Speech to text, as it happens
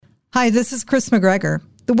Hi, this is Chris McGregor.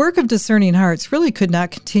 The work of Discerning Hearts really could not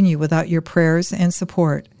continue without your prayers and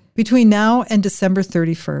support. Between now and December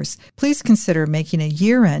 31st, please consider making a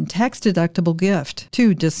year-end tax-deductible gift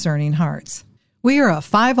to Discerning Hearts. We are a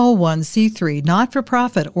 501c3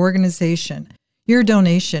 not-for-profit organization. Your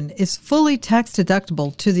donation is fully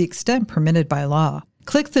tax-deductible to the extent permitted by law.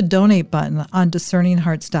 Click the donate button on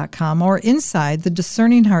discerninghearts.com or inside the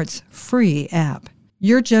Discerning Hearts free app.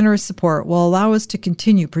 Your generous support will allow us to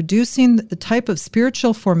continue producing the type of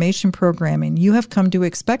spiritual formation programming you have come to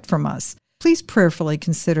expect from us. Please prayerfully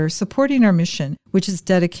consider supporting our mission, which is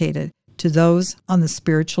dedicated to those on the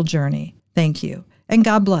spiritual journey. Thank you, and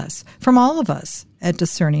God bless from all of us at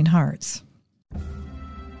Discerning Hearts.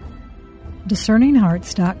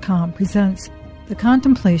 DiscerningHearts.com presents the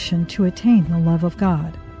Contemplation to Attain the Love of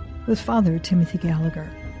God with Father Timothy Gallagher.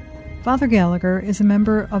 Father Gallagher is a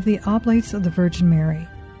member of the Oblates of the Virgin Mary,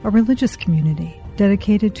 a religious community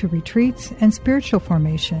dedicated to retreats and spiritual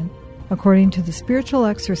formation according to the spiritual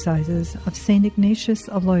exercises of St. Ignatius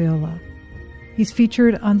of Loyola. He's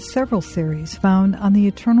featured on several series found on the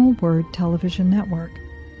Eternal Word television network.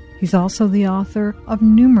 He's also the author of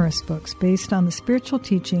numerous books based on the spiritual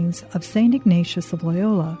teachings of St. Ignatius of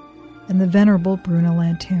Loyola and the Venerable Bruno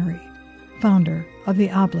Lanteri, founder of the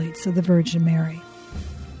Oblates of the Virgin Mary.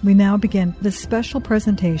 We now begin this special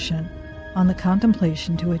presentation on the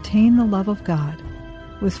Contemplation to Attain the Love of God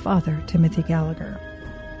with Father Timothy Gallagher.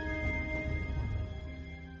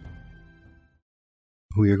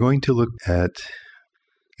 We are going to look at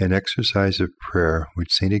an exercise of prayer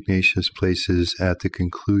which St. Ignatius places at the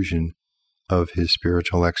conclusion of his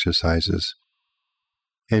spiritual exercises,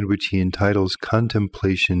 and which he entitles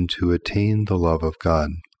Contemplation to Attain the Love of God.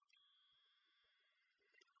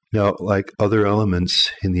 Now, like other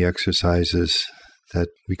elements in the exercises that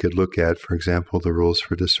we could look at, for example, the rules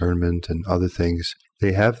for discernment and other things,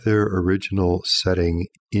 they have their original setting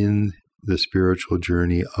in the spiritual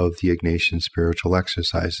journey of the Ignatian spiritual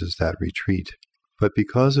exercises, that retreat. But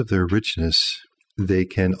because of their richness, they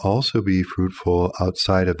can also be fruitful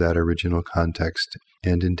outside of that original context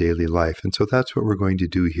and in daily life. And so that's what we're going to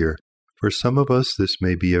do here. For some of us, this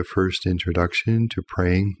may be a first introduction to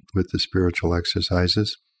praying with the spiritual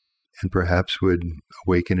exercises, and perhaps would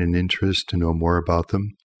awaken an interest to know more about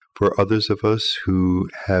them. For others of us who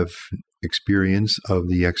have experience of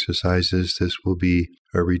the exercises, this will be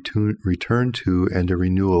a return to and a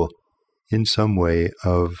renewal in some way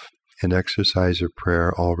of an exercise of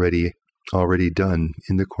prayer already done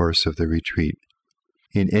in the course of the retreat.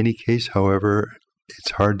 In any case, however,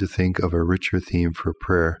 it's hard to think of a richer theme for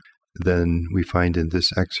prayer than we find in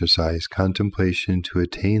this exercise, contemplation to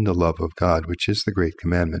attain the love of God, which is the great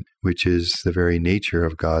commandment, which is the very nature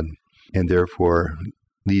of God, and therefore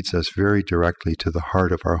leads us very directly to the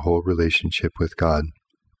heart of our whole relationship with God.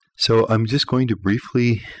 So I'm just going to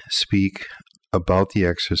briefly speak about the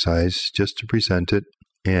exercise, just to present it,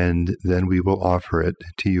 and then we will offer it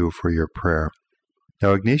to you for your prayer.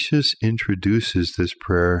 Now, Ignatius introduces this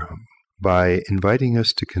prayer by inviting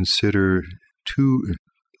us to consider two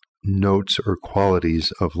notes or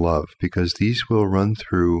qualities of love, because these will run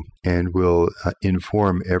through and will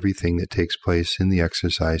inform everything that takes place in the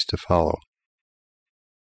exercise to follow.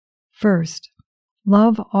 First,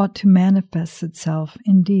 love ought to manifest itself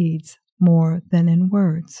in deeds more than in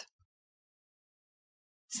words.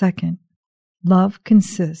 Second, love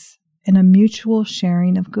consists in a mutual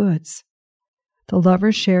sharing of goods. The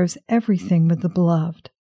lover shares everything with the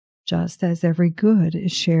beloved, just as every good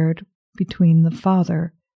is shared between the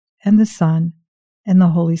Father and the Son and the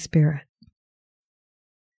Holy Spirit.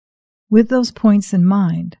 With those points in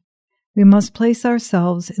mind, we must place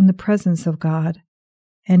ourselves in the presence of God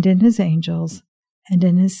and in His angels and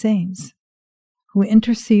in His saints, who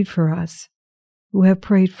intercede for us, who have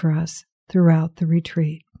prayed for us throughout the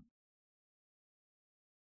retreat.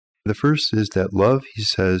 The first is that love, he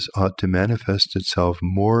says, ought to manifest itself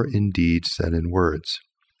more in deeds than in words.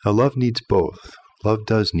 Now, love needs both. Love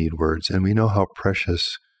does need words, and we know how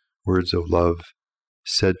precious words of love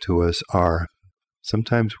said to us are.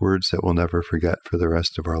 Sometimes words that we'll never forget for the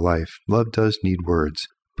rest of our life. Love does need words.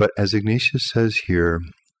 But as Ignatius says here,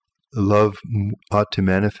 love ought to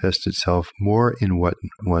manifest itself more in what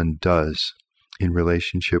one does in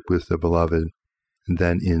relationship with the beloved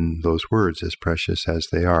than in those words, as precious as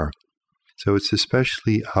they are. So it's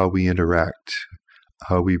especially how we interact,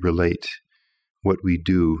 how we relate, what we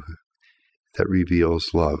do that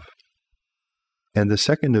reveals love. And the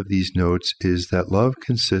second of these notes is that love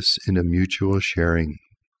consists in a mutual sharing,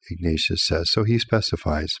 Ignatius says. So he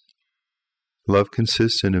specifies. Love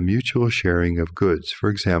consists in a mutual sharing of goods. For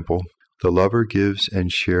example, the lover gives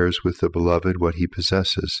and shares with the beloved what he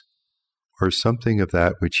possesses. or something of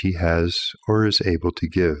that which he has or is able to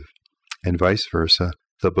give, and vice versa,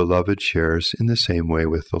 the beloved shares in the same way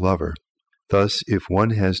with the lover. Thus, if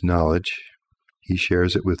one has knowledge, he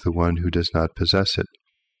shares it with the one who does not possess it,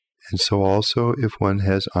 and so also if one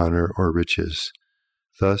has honor or riches.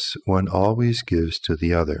 Thus, one always gives to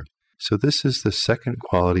the other. So this is the second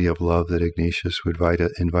quality of love that Ignatius would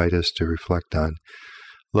invite us to reflect on.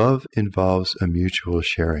 Love involves a mutual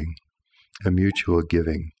sharing, a mutual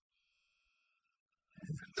giving.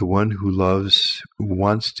 The one who loves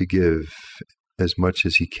wants to give as much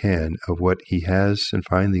as he can of what he has and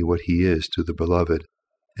finally what he is to the beloved,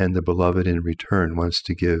 and the beloved in return wants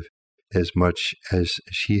to give as much as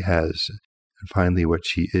she has and finally what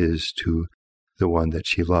she is to the one that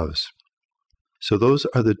she loves. So those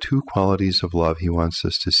are the two qualities of love he wants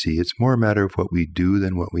us to see. It's more a matter of what we do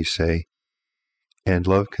than what we say, and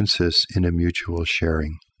love consists in a mutual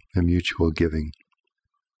sharing, a mutual giving.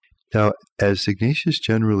 Now, as Ignatius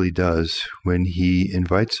generally does when he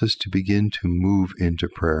invites us to begin to move into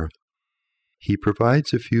prayer, he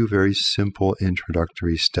provides a few very simple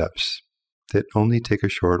introductory steps that only take a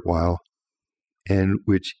short while and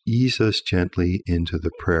which ease us gently into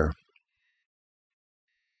the prayer.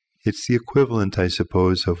 It's the equivalent, I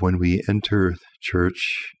suppose, of when we enter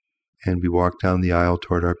church and we walk down the aisle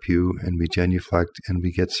toward our pew and we genuflect and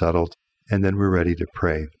we get settled and then we're ready to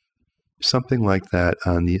pray. Something like that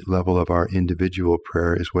on the level of our individual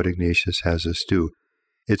prayer is what Ignatius has us do.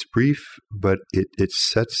 It's brief, but it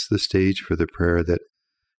sets the stage for the prayer that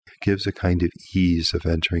gives a kind of ease of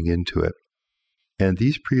entering into it. And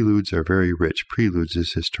these preludes are very rich. Preludes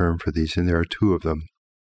is his term for these, and there are two of them.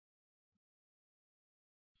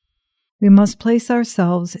 We must place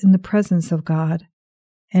ourselves in the presence of God,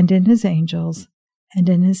 and in His angels, and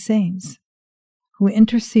in His saints, who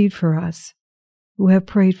intercede for us, who have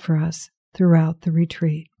prayed for us throughout the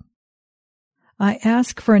retreat. I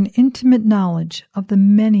ask for an intimate knowledge of the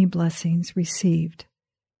many blessings received,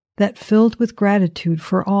 that filled with gratitude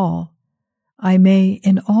for all, I may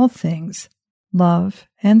in all things love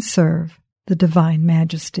and serve the Divine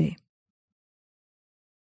Majesty.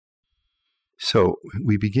 So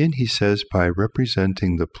we begin, he says, by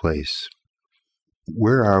representing the place.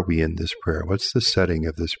 Where are we in this prayer? What's the setting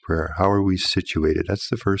of this prayer? How are we situated? That's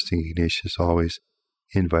the first thing Ignatius always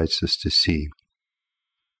invites us to see,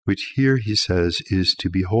 which here, he says, is to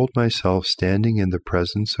behold myself standing in the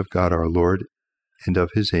presence of God our Lord and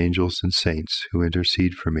of His angels and saints who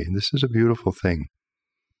intercede for me. And this is a beautiful thing.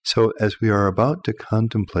 So as we are about to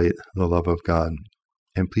contemplate the love of God,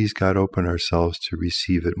 and please God open ourselves to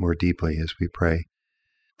receive it more deeply as we pray,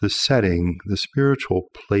 the setting, the spiritual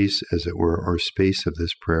place, as it were, or space of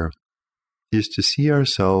this prayer, is to see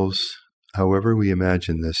ourselves, however we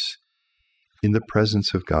imagine this, in the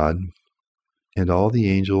presence of God and all the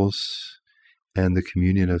angels and the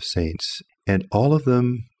communion of saints. And all of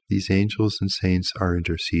them, these angels and saints, are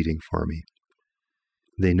interceding for me.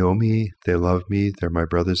 They know me, they love me, they're my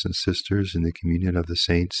brothers and sisters in the communion of the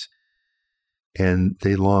saints, and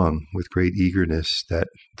they long with great eagerness that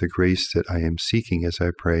the grace that I am seeking as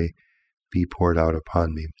I pray be poured out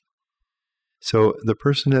upon me. So the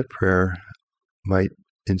person at prayer might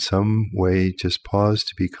in some way just pause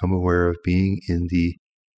to become aware of being in the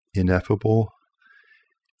ineffable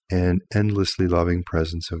and endlessly loving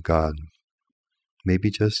presence of God.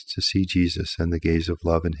 Maybe just to see Jesus and the gaze of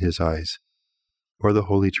love in His eyes, or the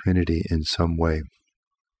Holy Trinity in some way.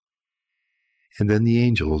 And then the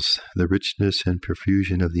angels, the richness and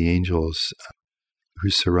profusion of the angels who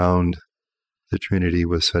surround the Trinity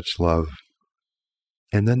with such love.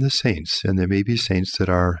 And then the saints, and there may be saints that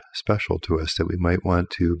are special to us that we might want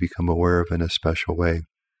to become aware of in a special way.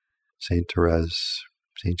 Saint Therese,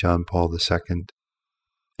 Saint John Paul II,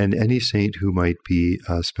 and any saint who might be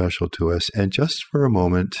special to us. And just for a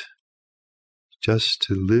moment, just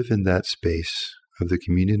to live in that space of the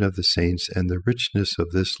communion of the saints and the richness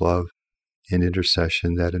of this love and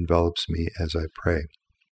intercession that envelops me as I pray.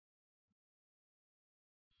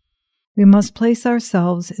 We must place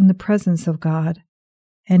ourselves in the presence of God,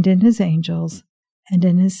 and in His angels, and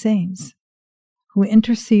in His saints, who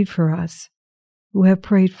intercede for us, who have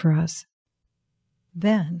prayed for us.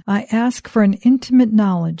 Then I ask for an intimate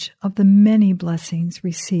knowledge of the many blessings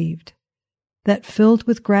received, that filled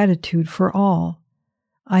with gratitude for all,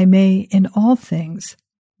 I may in all things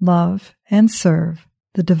love and serve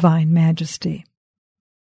the Divine Majesty.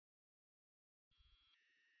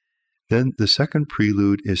 Then the second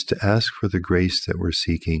prelude is to ask for the grace that we're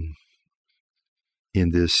seeking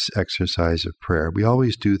in this exercise of prayer. We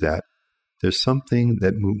always do that. There's something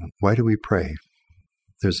that why do we pray?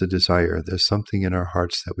 There's a desire. There's something in our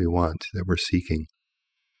hearts that we want, that we're seeking.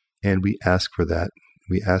 And we ask for that.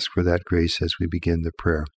 We ask for that grace as we begin the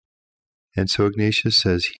prayer. And so Ignatius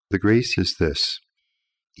says, the grace is this.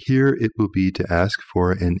 Here it will be to ask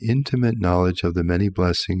for an intimate knowledge of the many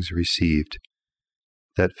blessings received,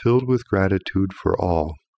 that filled with gratitude for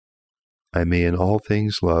all, I may in all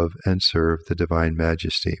things love and serve the Divine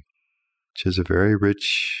Majesty, which is a very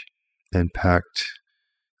rich and packed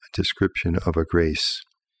description of a grace.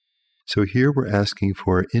 So here we're asking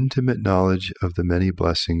for intimate knowledge of the many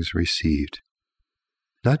blessings received,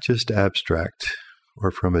 not just abstract or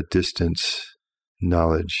from a distance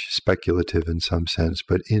knowledge, speculative in some sense,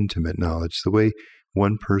 but intimate knowledge, the way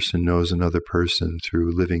one person knows another person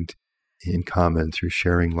through living in common, through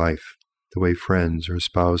sharing life, the way friends or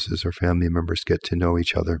spouses or family members get to know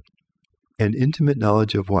each other. And intimate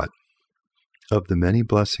knowledge of what? Of the many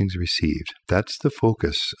blessings received. That's the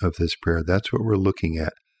focus of this prayer. That's what we're looking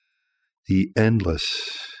at. The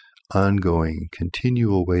endless, ongoing,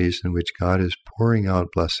 continual ways in which God is pouring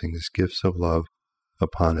out blessings, gifts of love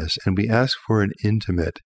upon us. And we ask for an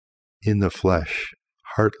intimate, in the flesh,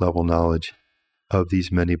 heart-level knowledge of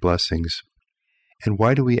these many blessings. And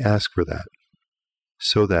why do we ask for that?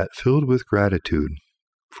 So that, filled with gratitude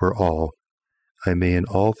for all, I may in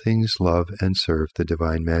all things love and serve the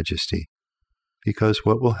Divine Majesty. Because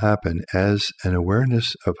what will happen as an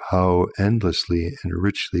awareness of how endlessly and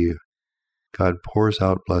richly God pours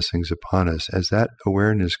out blessings upon us, as that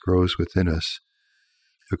awareness grows within us,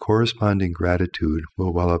 the corresponding gratitude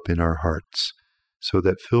will well up in our hearts, so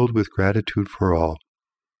that filled with gratitude for all,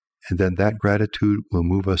 and then that gratitude will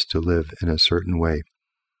move us to live in a certain way.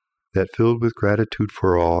 That filled with gratitude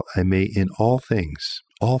for all, I may in all things,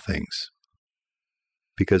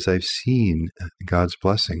 because I've seen God's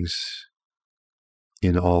blessings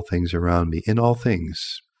in all things around me, in all things,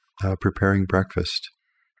 preparing breakfast,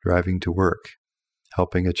 driving to work,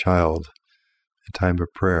 helping a child, a time of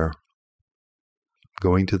prayer,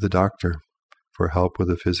 going to the doctor for help with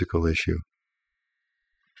a physical issue.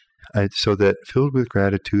 So that filled with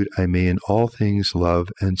gratitude, I may in all things love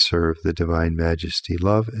and serve the Divine Majesty,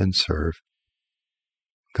 love and serve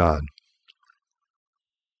God.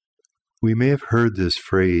 We may have heard this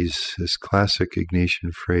phrase, this classic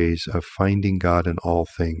Ignatian phrase of finding God in all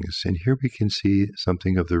things, and here we can see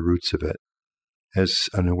something of the roots of it, as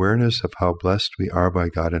an awareness of how blessed we are by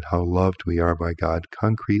God and how loved we are by God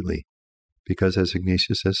concretely. Because as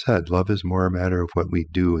Ignatius has said, love is more a matter of what we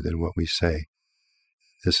do than what we say.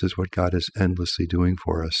 This is what God is endlessly doing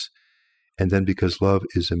for us. And then because love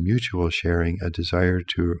is a mutual sharing, a desire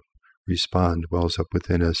to respond wells up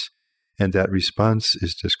within us. And that response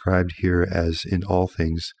is described here as in all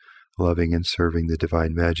things loving and serving the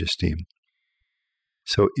Divine Majesty.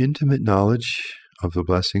 So intimate knowledge of the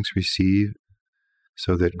blessings received,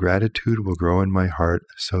 so that gratitude will grow in my heart,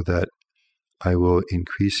 so that I will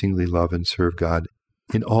increasingly love and serve God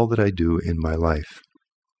in all that I do in my life.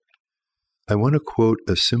 I want to quote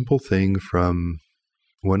a simple thing from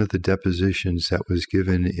one of the depositions that was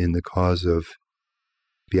given in the cause of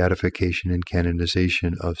beatification and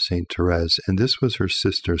canonization of Saint Therese. And this was her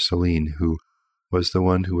sister, Celine, who was the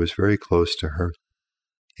one who was very close to her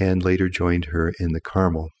and later joined her in the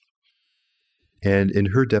Carmel. And in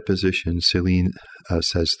her deposition, Celine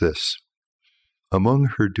says this: among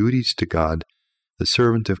her duties to God, the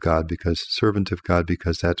servant of God because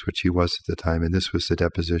that's what she was at the time, and this was the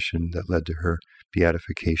deposition that led to her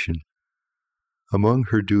beatification. Among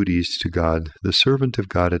her duties to God, the servant of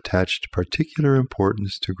God attached particular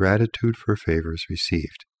importance to gratitude for favors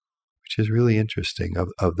received, which is really interesting,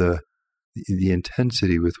 of the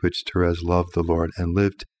intensity with which Therese loved the Lord and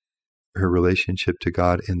lived her relationship to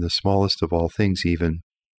God in the smallest of all things even.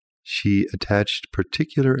 She attached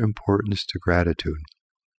particular importance to gratitude.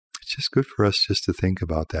 It's just good for us just to think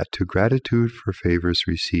about that, to gratitude for favors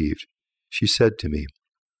received. She said to me,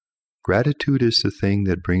 gratitude is the thing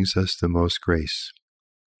that brings us the most grace.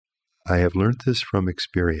 I have learnt this from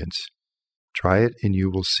experience. Try it and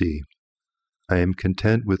you will see. I am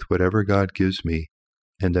content with whatever God gives me,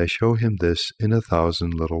 and I show him this in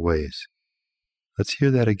 1,000 little ways. Let's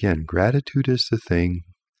hear that again. Gratitude is the thing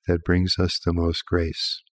that brings us the most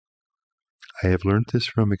grace. I have learnt this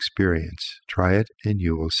from experience. Try it and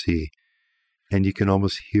you will see. And you can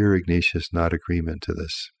almost hear Ignatius nod agreement to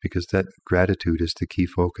this, because that gratitude is the key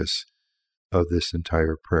focus of this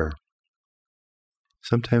entire prayer.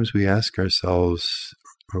 Sometimes we ask ourselves,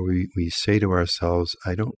 or we say to ourselves,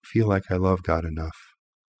 I don't feel like I love God enough,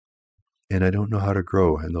 and I don't know how to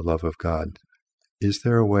grow in the love of God. Is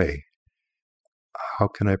there a way? How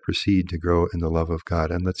can I proceed to grow in the love of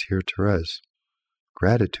God? And let's hear Therese.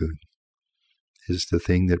 Gratitude is the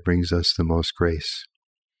thing that brings us the most grace.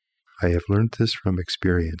 I have learned this from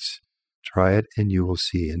experience. Try it and you will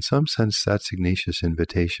see. In some sense, that's Ignatius'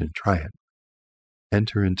 invitation. Try it.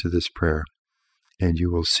 Enter into this prayer and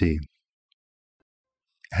you will see.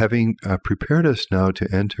 Having prepared us now to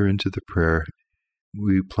enter into the prayer,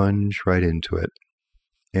 we plunge right into it.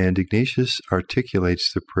 And Ignatius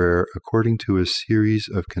articulates the prayer according to a series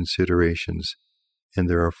of considerations, and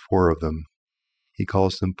there are 4 of them. He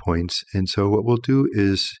calls them points. And so what we'll do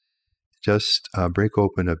is just break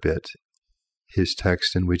open a bit his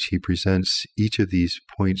text in which he presents each of these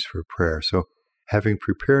points for prayer. So having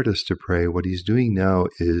prepared us to pray, what he's doing now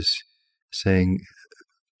is saying,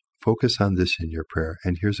 focus on this in your prayer,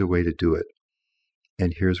 and here's a way to do it,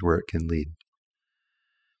 and here's where it can lead.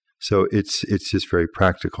 So it's just very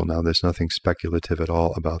practical now. There's nothing speculative at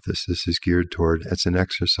all about this. This is geared toward, it's an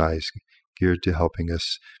exercise geared to helping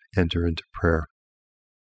us enter into prayer.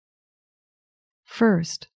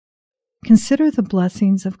 First, consider the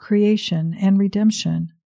blessings of creation and redemption,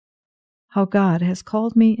 how God has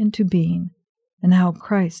called me into being, and how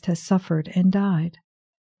Christ has suffered and died,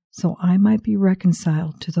 so I might be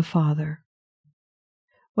reconciled to the Father.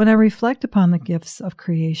 When I reflect upon the gifts of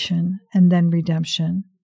creation and then redemption,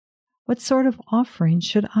 what sort of offering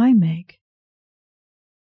should I make?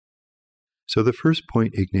 So the first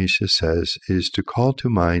point Ignatius says is to call to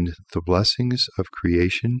mind the blessings of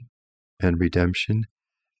creation and redemption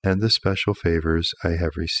and the special favors I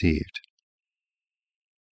have received.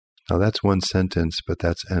 Now that's one sentence, but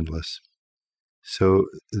that's endless. So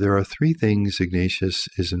there are 3 things Ignatius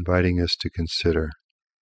is inviting us to consider,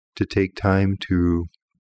 to take time to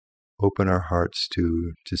open our hearts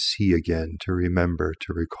to see again, to remember,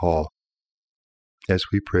 to recall, as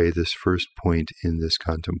we pray this first point in this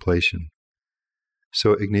contemplation.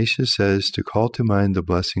 So Ignatius says to call to mind the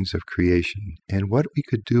blessings of creation, and what we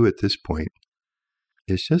could do at this point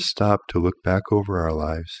is just stop to look back over our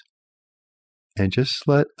lives and just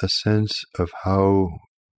let a sense of how,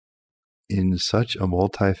 in such a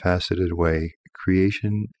multifaceted way,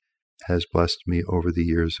 creation has blessed me over the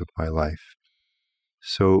years of my life.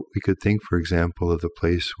 So we could think, for example, of the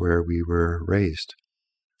place where we were raised,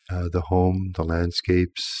 the home, the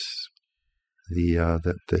landscapes,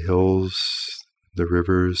 the hills, the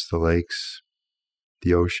rivers, the lakes,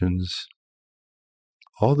 the oceans,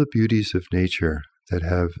 all the beauties of nature that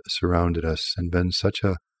have surrounded us and been such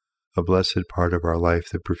a blessed part of our life,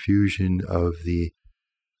 the profusion of the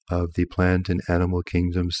plant and animal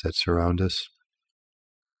kingdoms that surround us,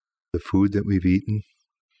 the food that we've eaten,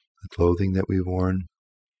 the clothing that we've worn,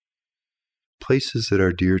 places that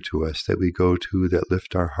are dear to us that we go to that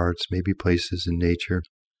lift our hearts, maybe places in nature,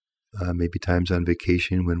 maybe times on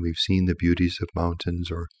vacation when we've seen the beauties of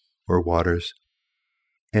mountains or waters,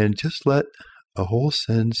 and just let a whole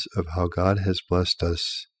sense of how God has blessed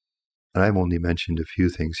us, and I've only mentioned a few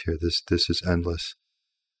things here, this is endless,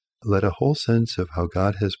 let a whole sense of how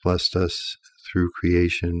God has blessed us through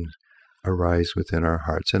creation arise within our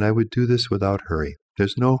hearts. And I would do this without hurry.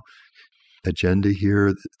 There's no agenda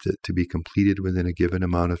here to be completed within a given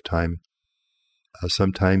amount of time.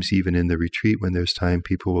 Sometimes even in the retreat, when there's time,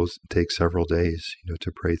 people will take several days,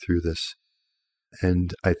 to pray through this.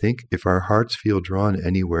 And I think if our hearts feel drawn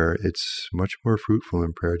anywhere, it's much more fruitful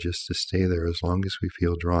in prayer just to stay there as long as we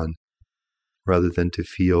feel drawn, rather than to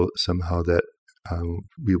feel somehow that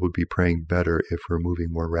we will be praying better if we're moving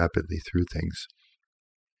more rapidly through things.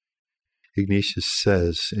 Ignatius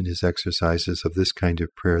says in his exercises of this kind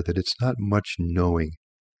of prayer that it's not much knowing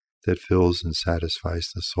that fills and satisfies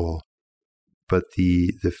the soul, but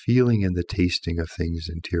the feeling and the tasting of things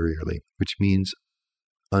interiorly, which means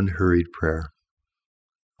unhurried prayer,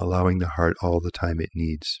 allowing the heart all the time it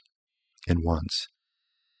needs and wants.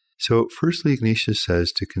 So firstly, Ignatius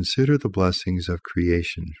says to consider the blessings of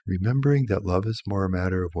creation, remembering that love is more a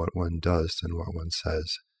matter of what one does than what one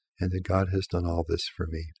says, and that God has done all this for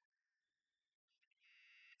me.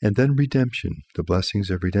 And then redemption, the blessings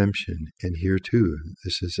of redemption. And here too,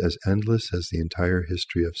 this is as endless as the entire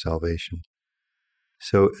history of salvation.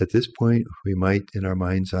 So at this point, we might, in our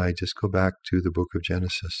mind's eye, just go back to the book of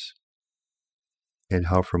Genesis and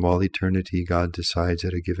how from all eternity God decides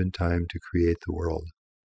at a given time to create the world.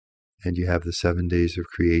 And you have the 7 days of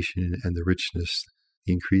creation and the richness,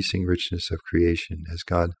 the increasing richness of creation as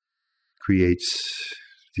God creates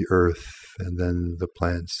the earth and then the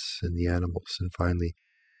plants and the animals and finally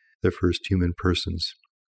the first human persons.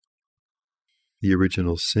 The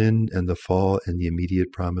original sin and the fall and the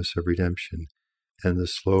immediate promise of redemption and the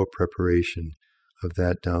slow preparation of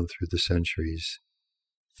that down through the centuries.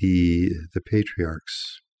 The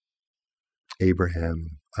patriarchs,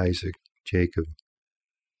 Abraham, Isaac, Jacob,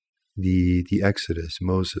 The Exodus,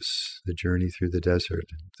 Moses, the journey through the desert,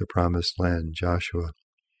 the promised land, Joshua,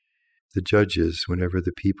 the judges, whenever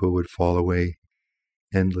the people would fall away,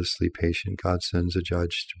 endlessly patient, God sends a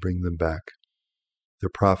judge to bring them back. The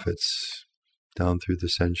prophets, down through the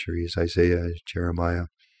centuries, Isaiah, Jeremiah,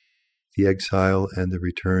 the exile and the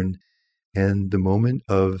return, and the moment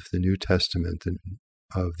of the New Testament and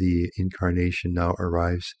of the incarnation now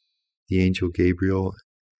arrives. The angel Gabriel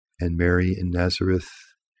and Mary in Nazareth,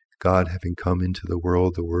 God having come into the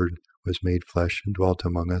world, the Word was made flesh and dwelt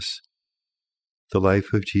among us. The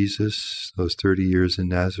life of Jesus, those 30 years in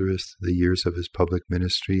Nazareth, the years of his public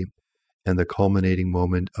ministry, and the culminating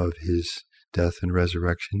moment of his death and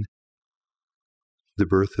resurrection, the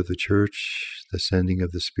birth of the church, the sending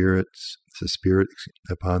of the Spirit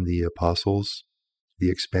upon the apostles,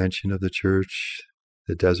 the expansion of the church,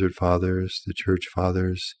 the desert fathers, the church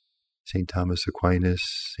fathers, St. Thomas Aquinas,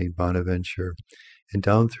 St. Bonaventure, and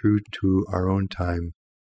down through to our own time,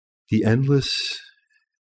 the endless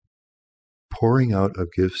pouring out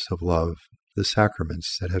of gifts of love, the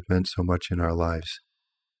sacraments that have meant so much in our lives,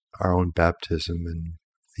 our own baptism and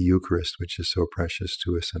the Eucharist, which is so precious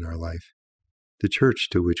to us in our life, the church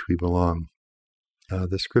to which we belong,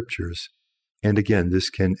 the scriptures. And again, this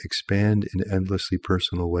can expand in endlessly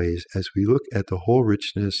personal ways as we look at the whole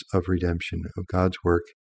richness of redemption, of God's work,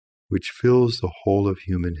 which fills the whole of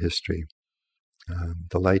human history.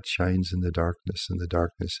 The light shines in the darkness, and the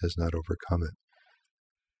darkness has not overcome it.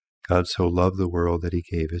 God so loved the world that he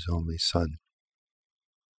gave his only Son.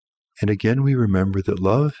 And again, we remember that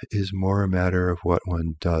love is more a matter of what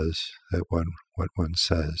one does than what one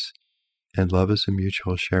says. And love is a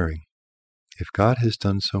mutual sharing. If God has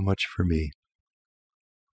done so much for me,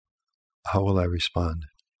 how will I respond?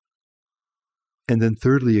 And then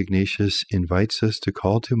thirdly, Ignatius invites us to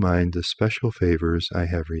call to mind the special favors I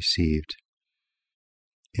have received.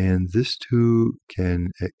 And this too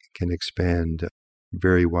can expand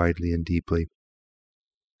very widely and deeply.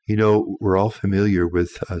 You know, we're all familiar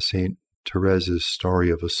with St. Therese's story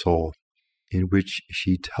of a soul, in which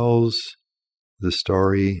she tells the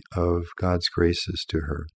story of God's graces to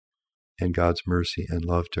her and God's mercy and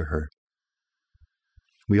love to her.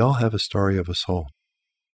 We all have a story of a soul.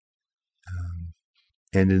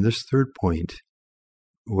 And in this third point,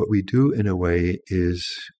 what we do in a way is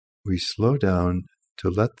we slow down to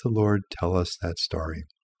let the Lord tell us that story.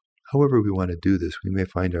 However we want to do this, we may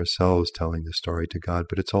find ourselves telling the story to God,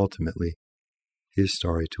 but it's ultimately his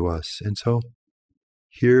story to us. And so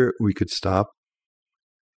here we could stop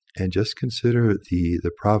and just consider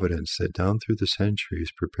the providence that down through the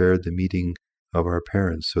centuries prepared the meeting of our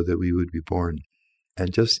parents so that we would be born.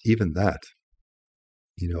 And just even that,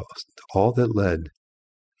 all that led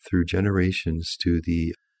through generations to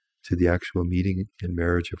the actual meeting and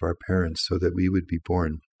marriage of our parents so that we would be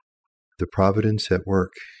born. The providence at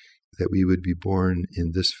work that we would be born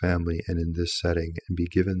in this family and in this setting and be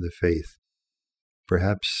given the faith,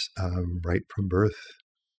 perhaps right from birth,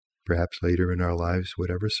 perhaps later in our lives,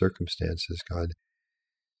 whatever circumstances, God,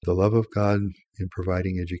 the love of God in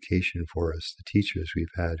providing education for us, the teachers we've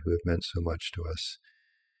had who have meant so much to us,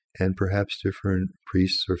 and perhaps different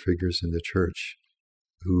priests or figures in the church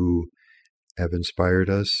who have inspired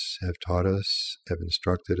us, have taught us, have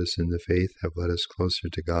instructed us in the faith, have led us closer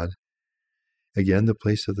to God. Again, the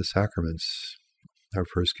place of the sacraments, our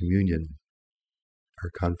First Communion, our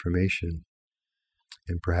confirmation,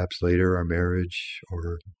 and perhaps later our marriage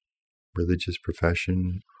or religious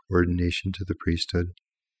profession, ordination to the priesthood,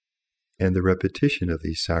 and the repetition of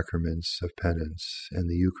these sacraments of penance and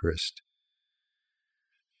the Eucharist.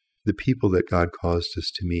 The people that God caused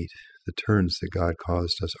us to meet, the turns that God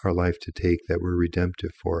caused us, our life to take that were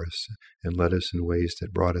redemptive for us and led us in ways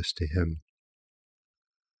that brought us to him.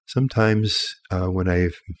 Sometimes when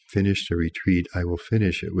I've finished a retreat, I will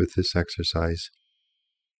finish it with this exercise.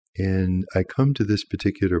 And I come to this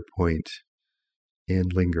particular point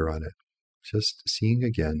and linger on it, just seeing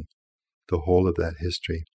again the whole of that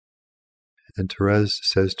history. And Therese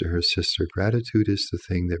says to her sister, gratitude is the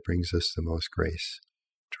thing that brings us the most grace.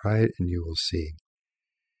 Try it and you will see.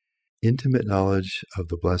 Intimate knowledge of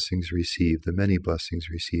the blessings received, the many blessings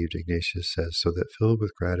received, Ignatius says, so that filled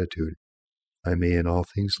with gratitude, I may in all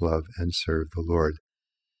things love and serve the Lord.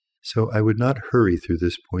 So I would not hurry through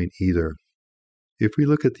this point either. If we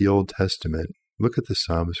look at the Old Testament, look at the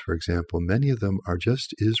Psalms, for example, many of them are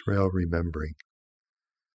just Israel remembering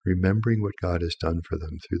what God has done for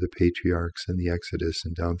them through the patriarchs and the Exodus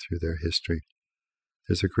and down through their history.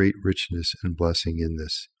 There's a great richness and blessing in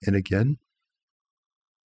this. And again,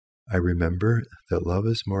 I remember that love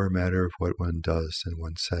is more a matter of what one does than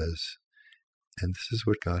one says. And this is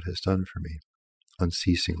what God has done for me.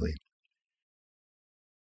 unceasingly.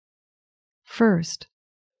 First,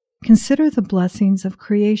 consider the blessings of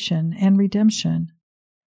creation and redemption,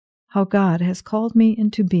 how God has called me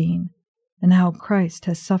into being, and how Christ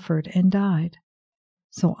has suffered and died,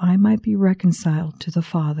 so I might be reconciled to the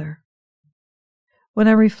Father. When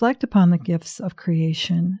I reflect upon the gifts of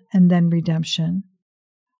creation and then redemption,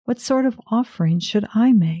 what sort of offering should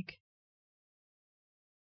I make?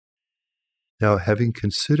 Now, having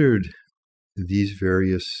considered these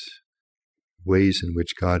various ways in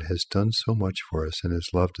which God has done so much for us and has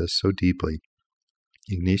loved us so deeply,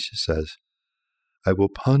 Ignatius says, I will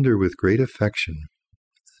ponder with great affection,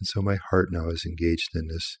 and so my heart now is engaged in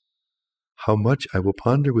this, I will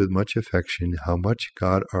ponder with much affection how much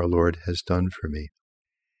God our Lord has done for me,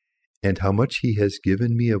 and how much He has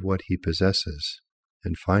given me of what He possesses,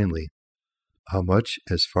 and finally, how much,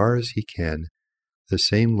 as far as He can, the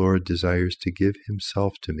same Lord desires to give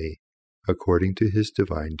Himself to me, according to His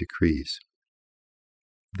divine decrees.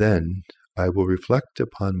 Then I will reflect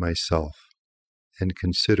upon myself and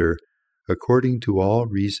consider, according to all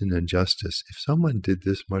reason and justice, if someone did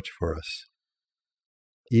this much for us,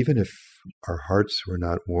 even if our hearts were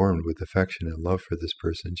not warmed with affection and love for this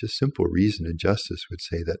person, just simple reason and justice would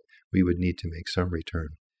say that we would need to make some return.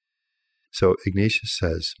 So Ignatius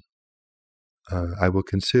says, I will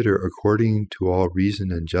consider, according to all reason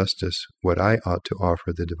and justice, what I ought to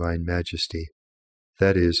offer the Divine Majesty,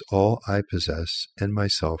 that is, all I possess and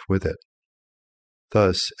myself with it.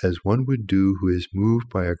 Thus, as one would do who is moved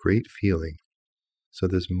by a great feeling, so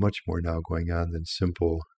there's much more now going on than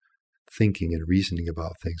simple thinking and reasoning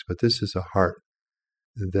about things, but this is a heart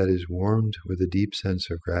that is warmed with a deep sense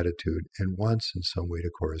of gratitude and wants in some way to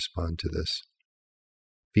correspond to this.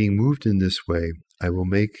 Being moved in this way, I will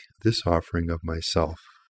make this offering of myself.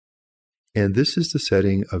 And this is the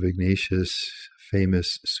setting of Ignatius'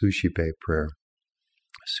 famous Suscipe prayer.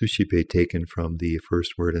 Suscipe taken from the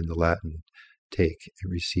first word in the Latin, take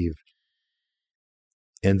and receive.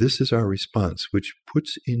 And this is our response, which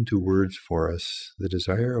puts into words for us the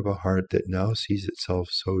desire of a heart that now sees itself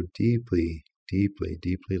so deeply, deeply,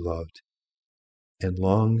 deeply loved and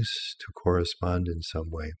longs to correspond in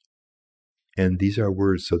some way. And these are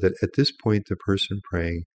words so that at this point the person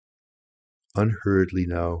praying unhurriedly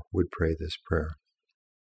now would pray this prayer.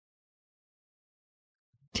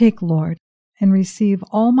 Take, Lord, and receive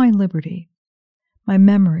all my liberty, my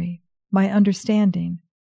memory, my understanding,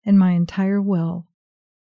 and my entire will,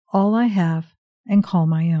 all I have and call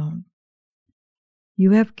my own.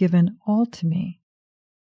 You have given all to me.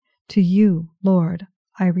 To you, Lord,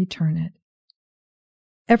 I return it.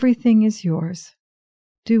 Everything is yours.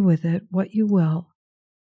 Do with it what you will.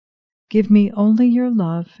 Give me only your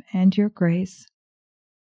love and your grace.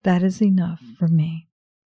 That is enough for me.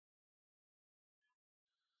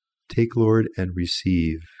 Take, Lord, and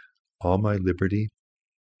receive all my liberty,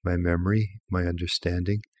 my memory, my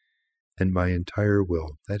understanding, and my entire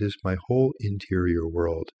will. That is my whole interior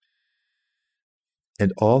world.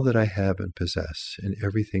 And all that I have and possess, and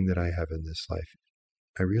everything that I have in this life.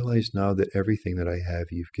 I realize now that everything that I have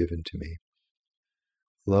you've given to me.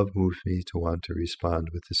 Love moves me to want to respond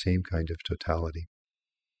with the same kind of totality.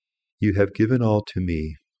 You have given all to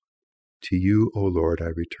me. To you, O Lord, I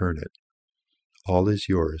return it. All is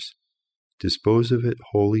yours. Dispose of it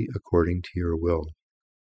wholly according to your will.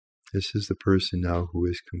 This is the person now who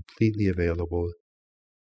is completely available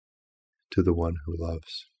to the one who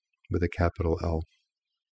loves, with a capital L.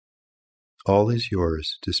 All is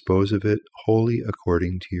yours. Dispose of it wholly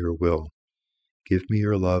according to your will. Give me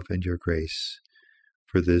your love and your grace,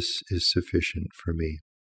 for this is sufficient for me.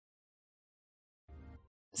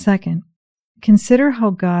 Second, consider how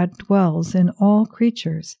God dwells in all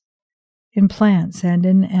creatures, in plants and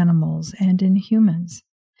in animals and in humans.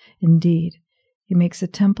 Indeed, He makes a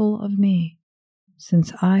temple of me,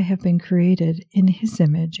 since I have been created in His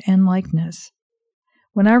image and likeness.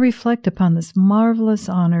 When I reflect upon this marvelous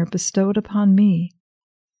honor bestowed upon me,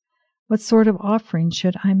 what sort of offering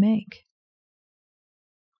should I make?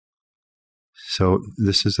 So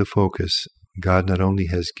this is the focus. God not only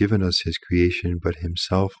has given us His creation, but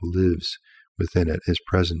Himself lives within it, is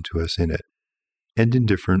present to us in it, and in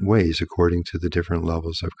different ways according to the different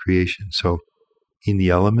levels of creation. So in the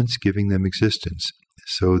elements, giving them existence.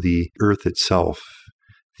 So the earth itself,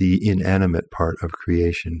 the inanimate part of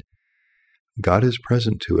creation, God is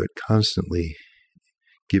present to it constantly,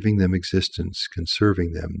 giving them existence,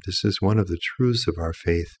 conserving them. This is one of the truths of our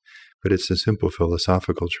faith, but it's a simple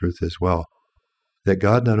philosophical truth as well, that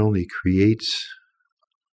God not only creates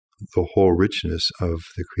the whole richness of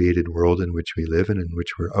the created world in which we live and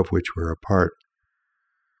of which we're a part,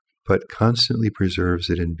 but constantly preserves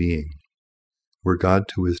it in being. Were God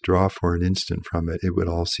to withdraw for an instant from it, it would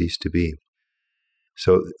all cease to be.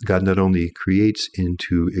 So God not only creates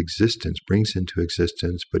into existence, brings into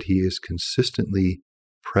existence, but he is consistently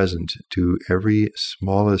present to every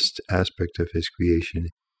smallest aspect of his creation,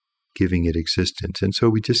 giving it existence. And so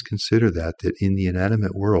we just consider that in the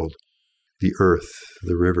inanimate world, the earth,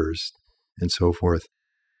 the rivers, and so forth,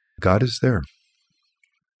 God is there,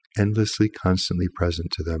 endlessly, constantly present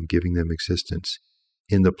to them, giving them existence.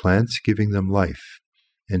 In the plants, giving them life.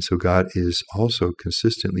 And so God is also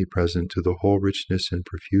consistently present to the whole richness and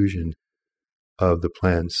profusion of the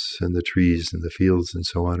plants and the trees and the fields and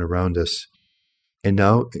so on around us. And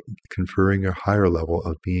now conferring a higher level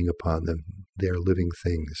of being upon them. They are living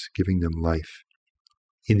things, giving them life.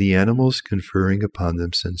 In the animals, conferring upon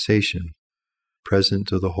them sensation, present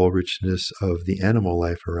to the whole richness of the animal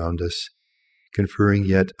life around us, conferring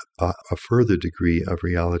yet a further degree of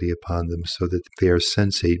reality upon them so that they are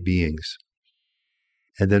sensate beings.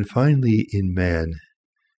 And then finally, in man,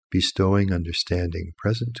 bestowing understanding,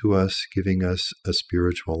 present to us, giving us a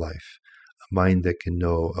spiritual life, a mind that can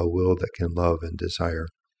know, a will that can love and desire.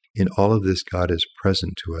 In all of this, God is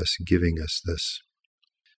present to us, giving us this.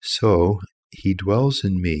 So, he dwells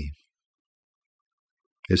in me.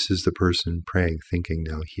 This is the person praying, thinking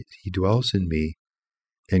now. He dwells in me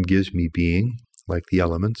and gives me being, like the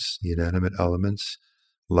elements, the inanimate elements,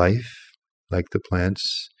 life, like the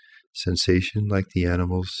plants, sensation, like the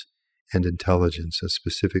animals, and intelligence, a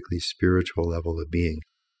specifically spiritual level of being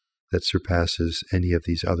that surpasses any of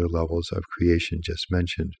these other levels of creation just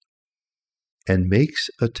mentioned, and makes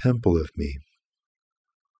a temple of me.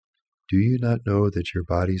 Do you not know that your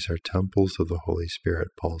bodies are temples of the Holy Spirit,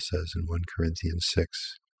 Paul says in 1 Corinthians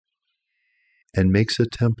 6, and makes a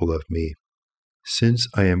temple of me, since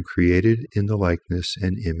I am created in the likeness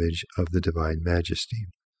and image of the divine majesty.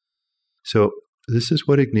 So this is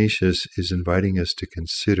what Ignatius is inviting us to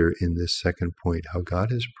consider in this second point, how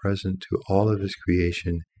God is present to all of his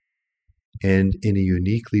creation and in a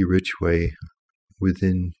uniquely rich way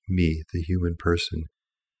within me, the human person,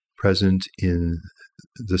 present in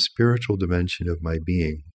the spiritual dimension of my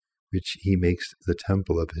being, which he makes the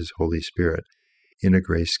temple of his Holy Spirit in a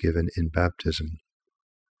grace given in baptism.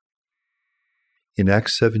 In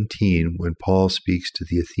Acts 17, when Paul speaks to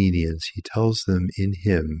the Athenians, he tells them in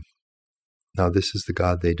him, now this is the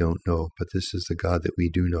God they don't know, but this is the God that we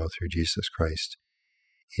do know through Jesus Christ.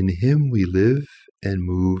 In him we live and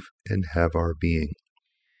move and have our being.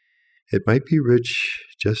 It might be rich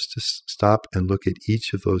just to stop and look at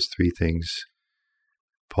each of those three things.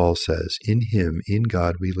 Paul says, in him, in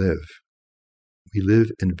God, we live. We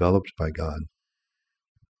live enveloped by God,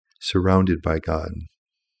 surrounded by God,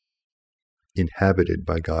 inhabited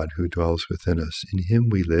by God who dwells within us. In him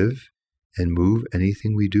we live and move.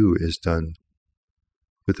 Anything we do is done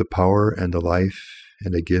with the power and a life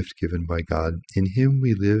and a gift given by God. In him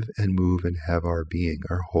we live and move and have our being,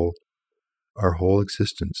 our whole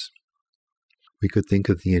existence. We could think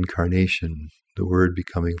of the incarnation, the Word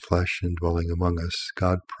becoming flesh and dwelling among us,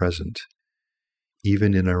 God present,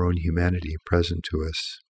 even in our own humanity, present to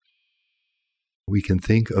us. We can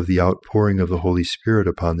think of the outpouring of the Holy Spirit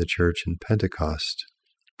upon the church in Pentecost,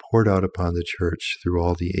 poured out upon the church through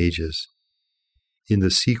all the ages. In the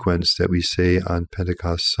sequence that we say on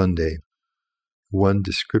Pentecost Sunday, one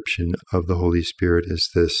description of the Holy Spirit is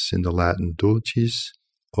this, in the Latin, dulcis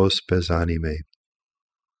hospes animae,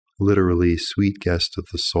 literally sweet guest of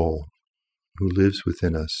the soul, who lives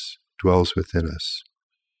within us, dwells within us.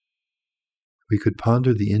 We could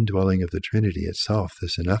ponder the indwelling of the Trinity itself,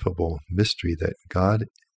 this ineffable mystery that God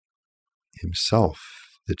himself,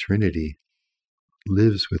 the Trinity,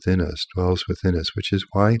 lives within us, dwells within us, which is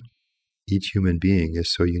why each human being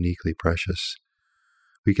is so uniquely precious.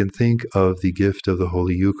 We can think of the gift of the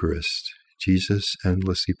Holy Eucharist, Jesus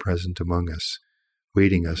endlessly present among us,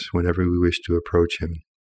 waiting us whenever we wish to approach him.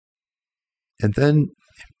 And then,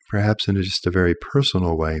 perhaps in just a very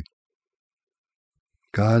personal way,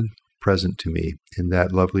 God present to me, in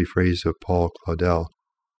that lovely phrase of Paul Claudel,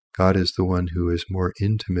 God is the one who is more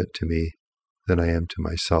intimate to me than I am to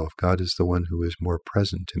myself. God is the one who is more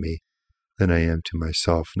present to me than I am to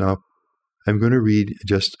myself. Now, I'm going to read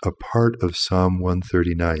just a part of Psalm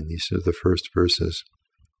 139. These are the first verses.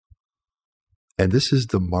 And this is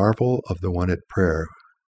the marvel of the one at prayer,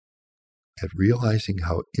 at realizing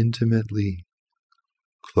how intimately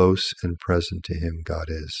close and present to him God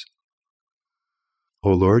is. O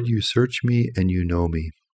Lord, you search me and you know me.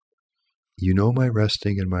 You know my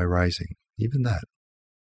resting and my rising, even that.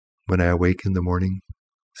 When I awake in the morning,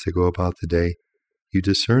 as I go about the day, you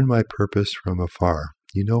discern my purpose from afar.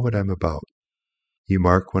 You know what I'm about. You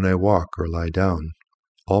mark when I walk or lie down.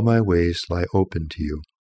 All my ways lie open to you.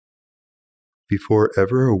 Before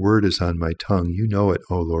ever a word is on my tongue, you know it,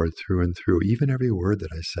 O Lord, through and through, even every word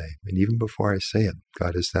that I say. And even before I say it,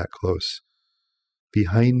 God is that close.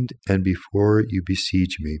 Behind and before you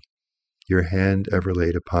besiege me, your hand ever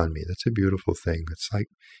laid upon me. That's a beautiful thing. It's like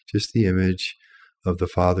just the image of the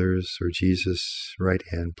Father's or Jesus' right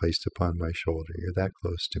hand placed upon my shoulder. You're that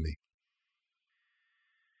close to me.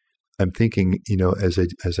 I'm thinking,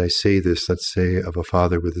 as I say this, let's say of a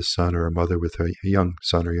father with a son or a mother with a young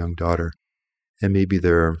son or young daughter, and maybe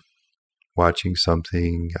they're watching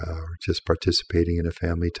something or just participating in a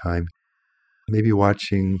family time, maybe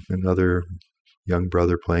watching another young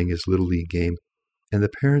brother playing his little league game, and the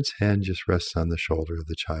parent's hand just rests on the shoulder of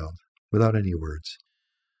the child without any words.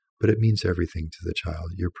 But it means everything to the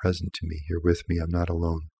child. You're present to me. You're with me. I'm not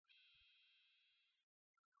alone.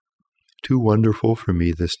 Too wonderful for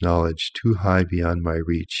me, this knowledge, too high beyond my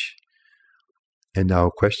reach. And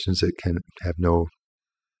now questions that can have no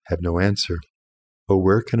answer. Oh,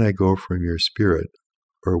 where can I go from your spirit?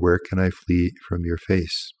 Or where can I flee from your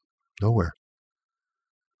face? Nowhere.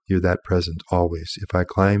 You're that present always. If I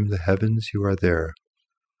climb the heavens, you are there.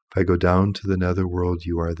 If I go down to the nether world,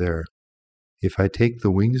 you are there. If I take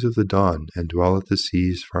the wings of the dawn and dwell at the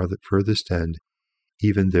sea's furthest end,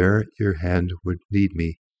 even there your hand would lead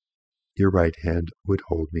me. Your right hand would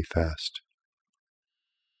hold me fast.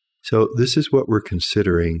 So this is what we're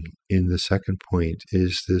considering in the second point,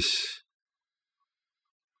 is this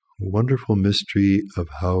wonderful mystery of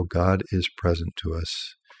how God is present to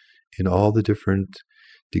us in all the different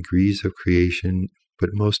degrees of creation, but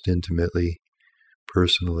most intimately,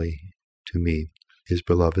 personally, to me, his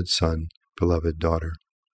beloved son, beloved daughter.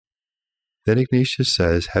 Then Ignatius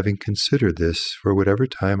says, having considered this, for whatever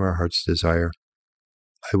time our hearts desire,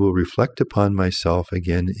 I will reflect upon myself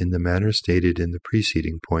again in the manner stated in the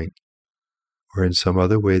preceding point, or in some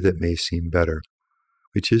other way that may seem better,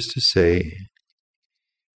 which is to say,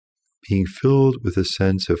 being filled with a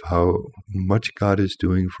sense of how much God is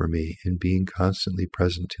doing for me and being constantly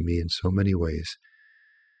present to me in so many ways.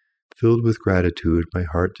 Filled with gratitude, my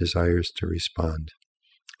heart desires to respond.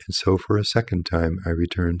 And so for a second time, I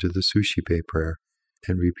return to the Suscipe prayer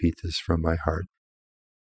and repeat this from my heart.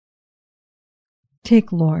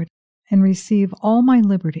 Take, Lord, and receive all my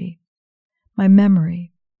liberty, my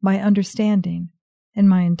memory, my understanding, and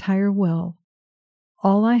my entire will,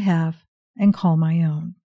 all I have and call my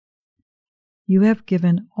own. You have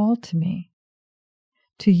given all to me.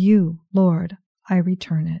 To you, Lord, I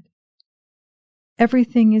return it.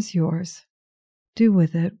 Everything is yours. Do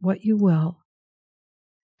with it what you will.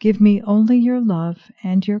 Give me only your love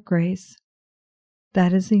and your grace.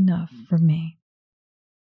 That is enough for me.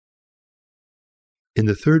 In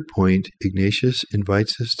the third point, Ignatius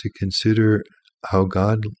invites us to consider how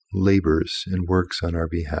God labors and works on our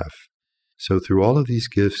behalf. So through all of these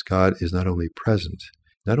gifts, God is not only present,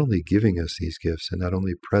 not only giving us these gifts and not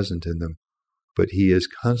only present in them, but he is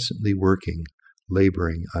constantly working,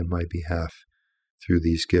 laboring on my behalf through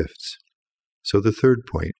these gifts. So the third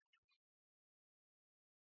point.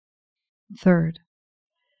 Third,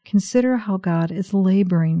 consider how God is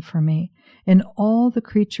laboring for me in all the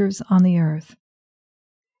creatures on the earth.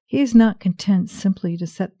 He is not content simply to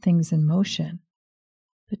set things in motion,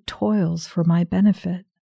 but toils for my benefit.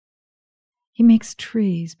 He makes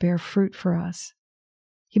trees bear fruit for us.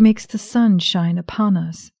 He makes the sun shine upon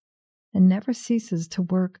us and never ceases to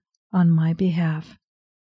work on my behalf.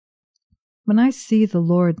 When I see the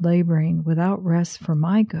Lord laboring without rest for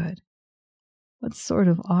my good, what sort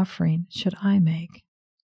of offering should I make?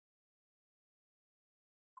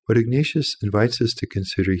 What Ignatius invites us to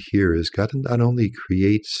consider here is God not only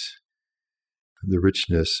creates the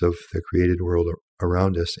richness of the created world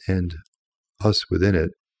around us and us within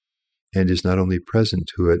it, and is not only present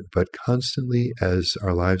to it, but constantly as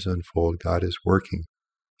our lives unfold, God is working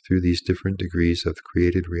through these different degrees of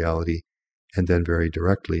created reality, and then very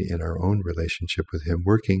directly in our own relationship with him,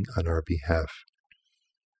 working on our behalf.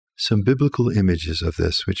 Some biblical images of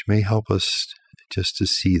this, which may help us just to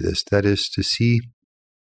see this, that is, to see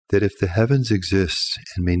that if the heavens exist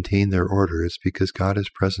and maintain their order, it's because God is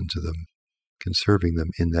present to them, conserving them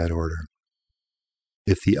in that order.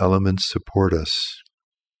 If the elements support us,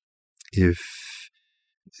 if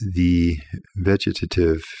the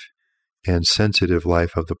vegetative and sensitive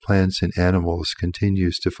life of the plants and animals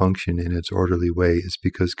continues to function in its orderly way, it's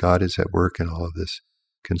because God is at work in all of this,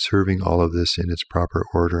 conserving all of this in its proper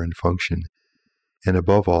order and function. And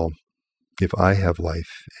above all, if I have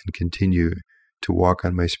life and continue to walk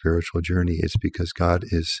on my spiritual journey, it's because God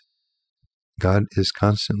is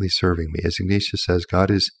constantly serving me. As Ignatius says,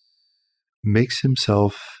 God makes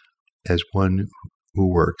himself as one who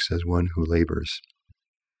works, as one who labors.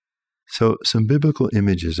 So some biblical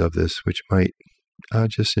images of this which might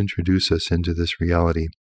just introduce us into this reality.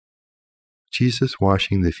 Jesus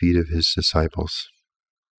washing the feet of his disciples.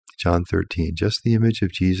 John 13, just the image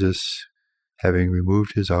of Jesus having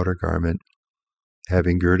removed his outer garment,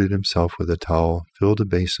 having girded himself with a towel, filled a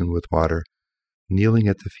basin with water, kneeling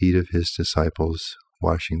at the feet of his disciples,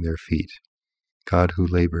 washing their feet. God who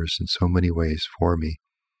labors in so many ways for me.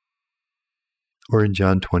 Or in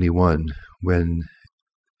John 21, when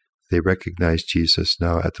they recognize Jesus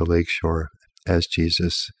now at the lake shore as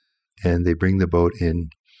Jesus, and they bring the boat in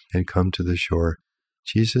and come to the shore,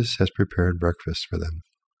 Jesus has prepared breakfast for them.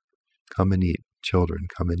 Come and eat, children,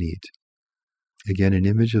 come and eat. Again, an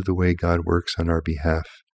image of the way God works on our behalf.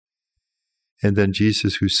 And then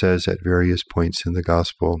Jesus, who says at various points in the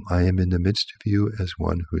gospel, I am in the midst of you as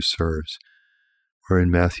one who serves. Or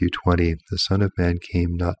in Matthew 20, the Son of Man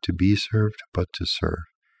came not to be served, but to serve.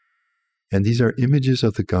 And these are images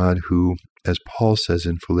of the God who, as Paul says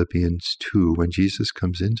in Philippians 2, when Jesus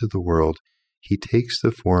comes into the world, he takes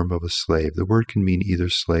the form of a slave. The word can mean either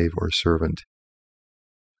slave or servant.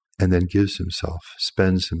 And then gives himself,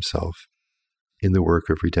 spends himself in the work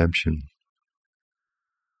of redemption.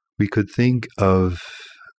 We could think of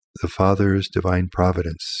the Father's divine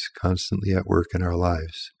providence constantly at work in our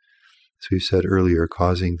lives. As we've said earlier,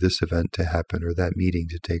 causing this event to happen or that meeting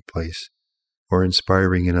to take place, or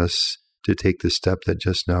inspiring in us to take the step that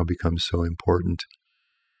just now becomes so important.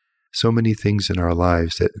 So many things in our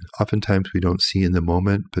lives that oftentimes we don't see in the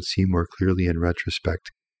moment, but see more clearly in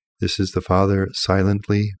retrospect. This is the Father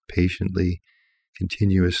silently, patiently,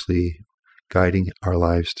 continuously guiding our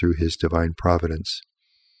lives through his divine providence.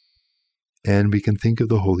 And we can think of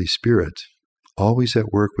the Holy Spirit, always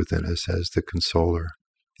at work within us as the consoler,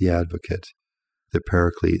 the advocate, the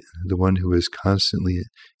paraclete, the one who is constantly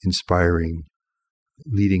inspiring,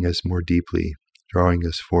 leading us more deeply, drawing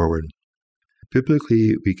us forward.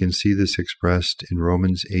 Biblically, we can see this expressed in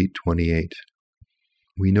Romans 8:28.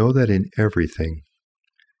 We know that in everything,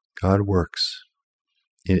 God works.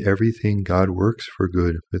 In everything, God works for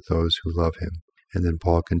good with those who love him. And then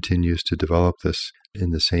Paul continues to develop this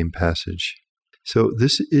in the same passage. So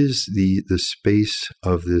this is the space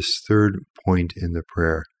of this third point in the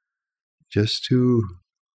prayer, just to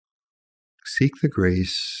seek the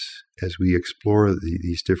grace as we explore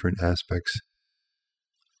these different aspects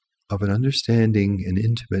of an understanding and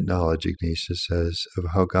intimate knowledge, Ignatius says,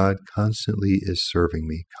 of how God constantly is serving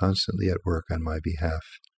me, constantly at work on my behalf.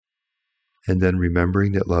 And then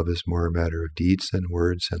remembering that love is more a matter of deeds than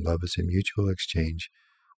words, and love is a mutual exchange.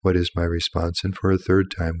 What is my response? And for a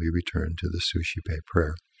third time, we return to the Suscipe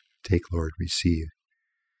prayer. Take, Lord, receive.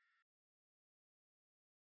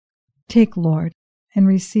 Take, Lord, and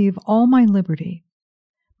receive all my liberty,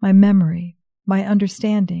 my memory, my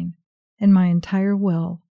understanding, and my entire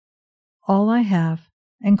will, all I have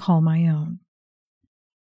and call my own.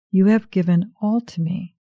 You have given all to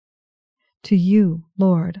me. To you,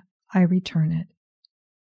 Lord, I return it.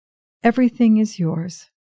 Everything is yours.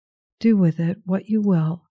 Do with it what you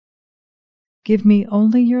will. Give me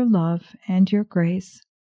only your love and your grace.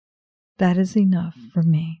 That is enough for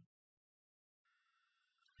me.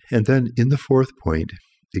 And then in the fourth point,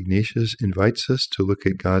 Ignatius invites us to look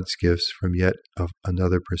at God's gifts from yet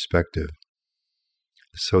another perspective.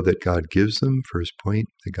 So that God gives them, first point,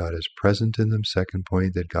 that God is present in them, second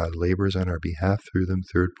point, that God labors on our behalf through them,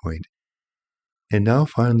 third point. And now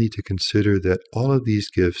finally to consider that all of these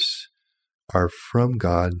gifts are from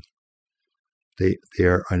God. They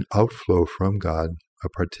are an outflow from God, a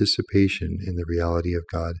participation in the reality of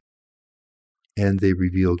God. And they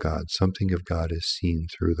reveal God. Something of God is seen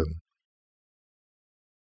through them.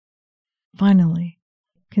 Finally,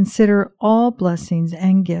 consider all blessings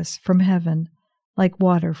and gifts from heaven like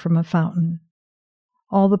water from a fountain.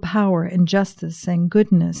 All the power and justice and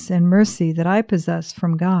goodness and mercy that I possess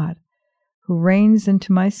from God, who reigns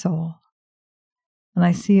into my soul. When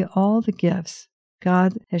I see all the gifts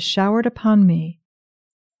God has showered upon me,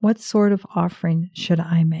 what sort of offering should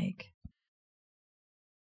I make?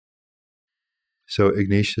 So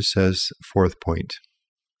Ignatius says, fourth point,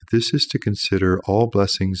 this is to consider all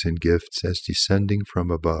blessings and gifts as descending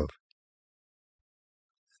from above.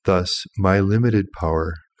 Thus, my limited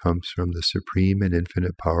power comes from the supreme and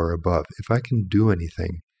infinite power above. If I can do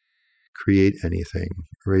anything, create anything,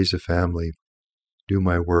 raise a family, do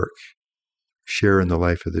my work, share in the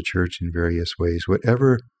life of the church in various ways,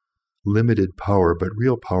 whatever limited power, but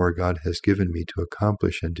real power God has given me to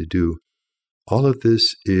accomplish and to do, all of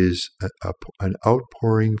this is an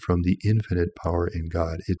outpouring from the infinite power in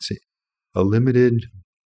God. It's a limited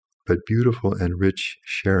but beautiful and rich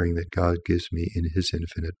sharing that God gives me in His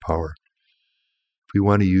infinite power. If we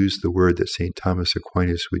want to use the word that St. Thomas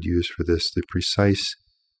Aquinas would use for this, the precise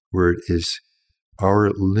word is our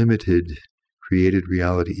limited created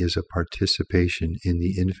reality is a participation in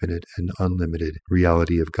the infinite and unlimited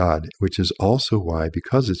reality of God, which is also why,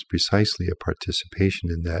 because it's precisely a participation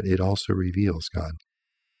in that, it also reveals God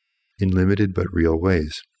in limited but real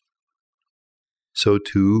ways. So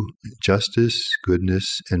too, justice,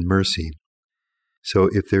 goodness, and mercy. So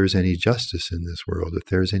if there's any justice in this world, if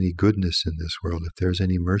there's any goodness in this world, if there's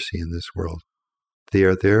any mercy in this world, they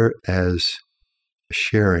are there as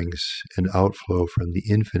sharings and outflow from the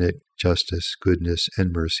infinite justice, goodness,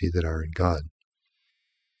 and mercy that are in God.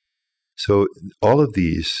 So all of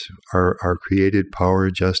these are created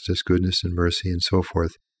power, justice, goodness, and mercy, and so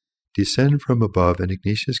forth, descend from above, and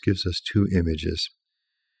Ignatius gives us two images.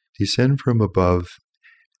 Descend from above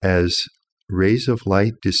as rays of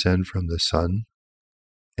light descend from the sun,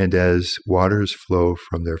 and as waters flow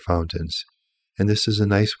from their fountains. And this is a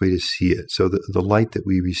nice way to see it. So the light that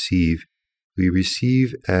we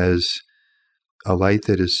receive as a light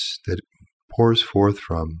that pours forth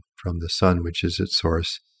from the sun, which is its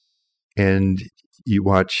source. And you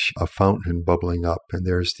watch a fountain bubbling up, and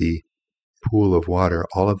there's the pool of water.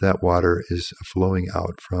 All of that water is flowing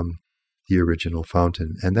out from the original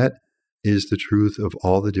fountain. And that is the truth of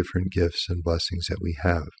all the different gifts and blessings that we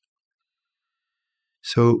have.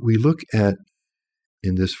 So we look at,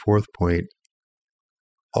 in this fourth point,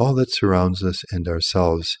 all that surrounds us and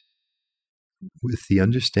ourselves with the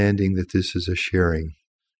understanding that this is a sharing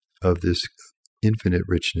of this infinite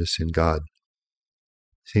richness in God.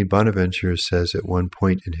 St. Bonaventure says at one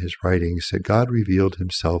point in his writings that God revealed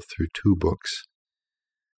himself through two books,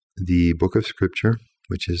 the book of Scripture,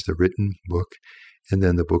 which is the written book, and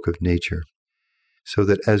then the book of nature. So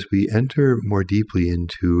that as we enter more deeply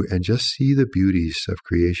into and just see the beauties of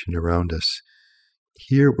creation around us,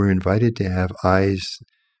 here we're invited to have eyes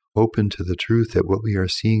open to the truth that what we are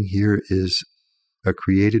seeing here is a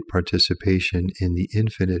created participation in the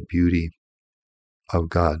infinite beauty of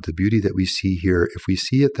God. The beauty that we see here, if we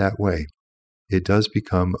see it that way, it does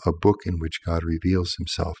become a book in which God reveals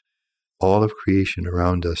himself. All of creation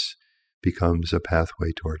around us becomes a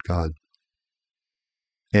pathway toward God.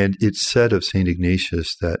 And it's said of St.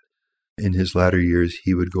 Ignatius that in his latter years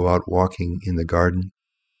he would go out walking in the garden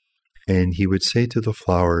and he would say to the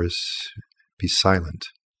flowers, "Be silent.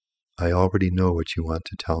 I already know what you want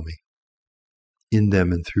to tell me." In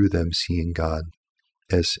them and through them seeing God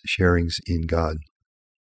as sharings in God.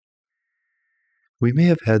 We may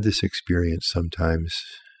have had this experience sometimes,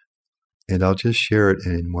 and I'll just share it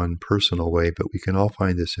in one personal way, but we can all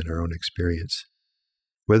find this in our own experience.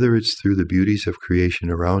 Whether it's through the beauties of creation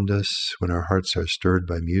around us, when our hearts are stirred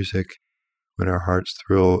by music, when our hearts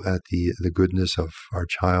thrill at the goodness of our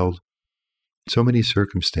child, so many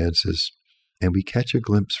circumstances, and we catch a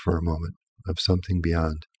glimpse for a moment of something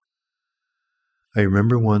beyond. I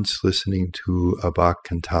remember once listening to a Bach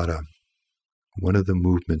cantata, one of the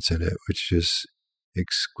movements in it, which is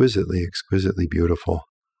exquisitely, exquisitely beautiful,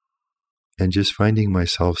 and just finding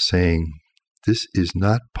myself saying, this is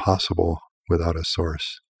not possible without a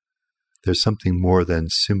source. There's something more than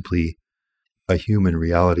simply a human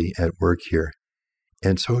reality at work here.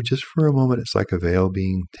 And so just for a moment, it's like a veil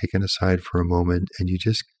being taken aside for a moment, and you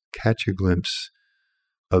just catch a glimpse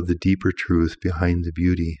of the deeper truth behind the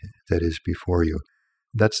beauty that is before you.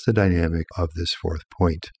 That's the dynamic of this fourth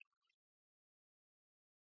point.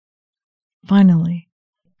 Finally,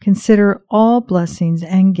 consider all blessings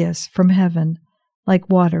and gifts from heaven like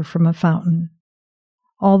water from a fountain.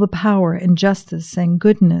 All the power and justice and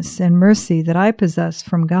goodness and mercy that I possess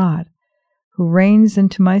from God, who reigns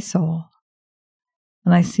into my soul.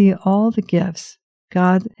 And I see all the gifts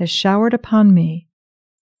God has showered upon me.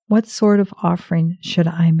 What sort of offering should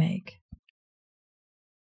I make?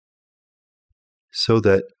 So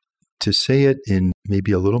that, to say it in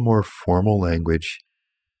maybe a little more formal language,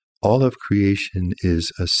 all of creation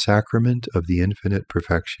is a sacrament of the infinite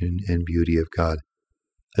perfection and beauty of God.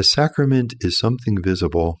 A sacrament is something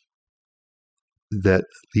visible that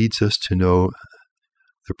leads us to know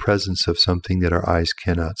the presence of something that our eyes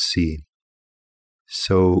cannot see.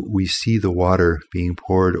 So we see the water being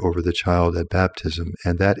poured over the child at baptism,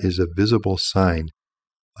 and that is a visible sign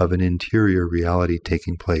of an interior reality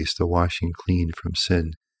taking place, the washing clean from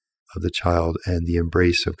sin of the child and the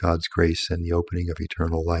embrace of God's grace and the opening of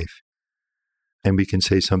eternal life. And we can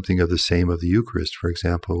say something of the same of the Eucharist, for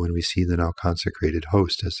example, when we see the now consecrated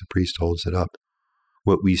host as the priest holds it up.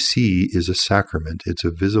 What we see is a sacrament. It's a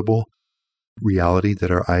visible reality that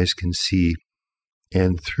our eyes can see,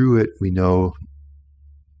 and through it we know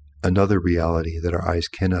another reality that our eyes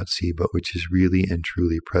cannot see, but which is really and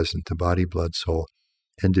truly present, the body, blood, soul,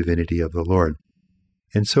 and divinity of the Lord.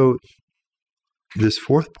 And so this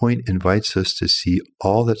fourth point invites us to see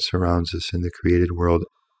all that surrounds us in the created world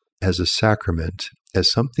as a sacrament,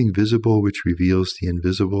 as something visible which reveals the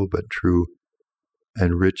invisible but true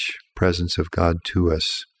and rich presence of God to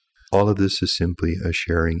us. All of this is simply a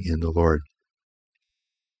sharing in the Lord.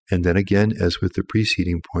 And then again, as with the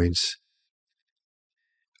preceding points,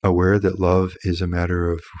 aware that love is a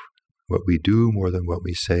matter of what we do more than what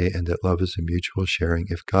we say, and that love is a mutual sharing.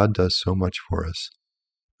 If God does so much for us,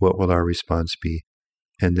 what will our response be?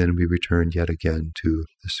 And then we return yet again to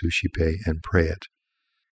the Suscipe and pray it.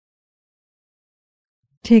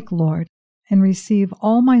 Take, Lord, and receive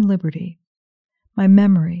all my liberty, my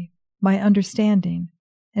memory, my understanding,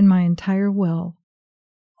 and my entire will,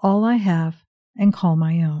 all I have and call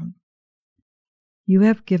my own. You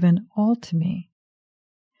have given all to me.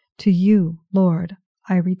 To you, Lord,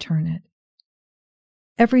 I return it.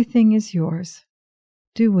 Everything is yours.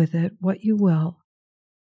 Do with it what you will.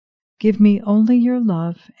 Give me only your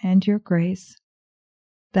love and your grace.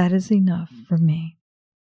 That is enough for me.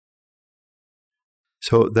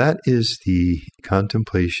 So that is the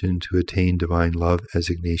contemplation to attain divine love as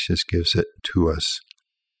Ignatius gives it to us.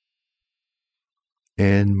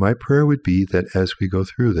 And my prayer would be that as we go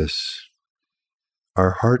through this,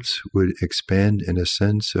 our hearts would expand in a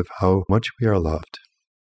sense of how much we are loved.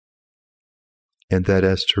 And that,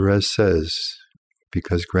 as Therese says,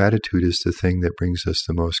 because gratitude is the thing that brings us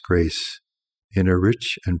the most grace, in a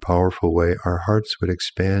rich and powerful way, our hearts would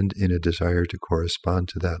expand in a desire to correspond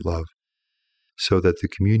to that love, so that the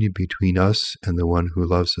communion between us and the one who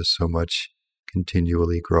loves us so much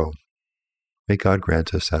continually grow. May God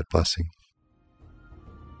grant us that blessing.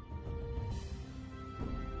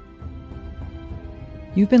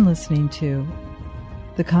 You've been listening to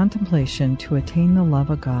The Contemplation to Attain the Love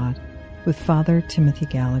of God with Father Timothy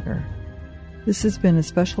Gallagher. This has been a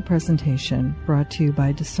special presentation brought to you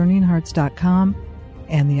by DiscerningHearts.com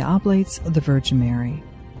and the Oblates of the Virgin Mary.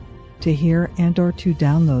 To hear and or to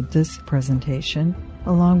download this presentation,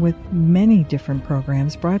 along with many different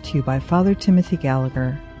programs brought to you by Father Timothy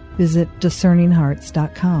Gallagher, visit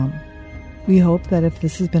DiscerningHearts.com. We hope that if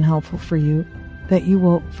this has been helpful for you, that you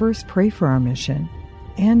will first pray for our mission,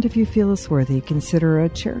 and if you feel us worthy, consider a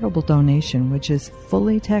charitable donation which is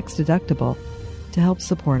fully tax deductible to help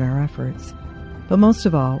support our efforts. But most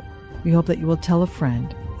of all, we hope that you will tell a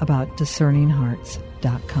friend about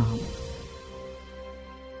DiscerningHearts.com.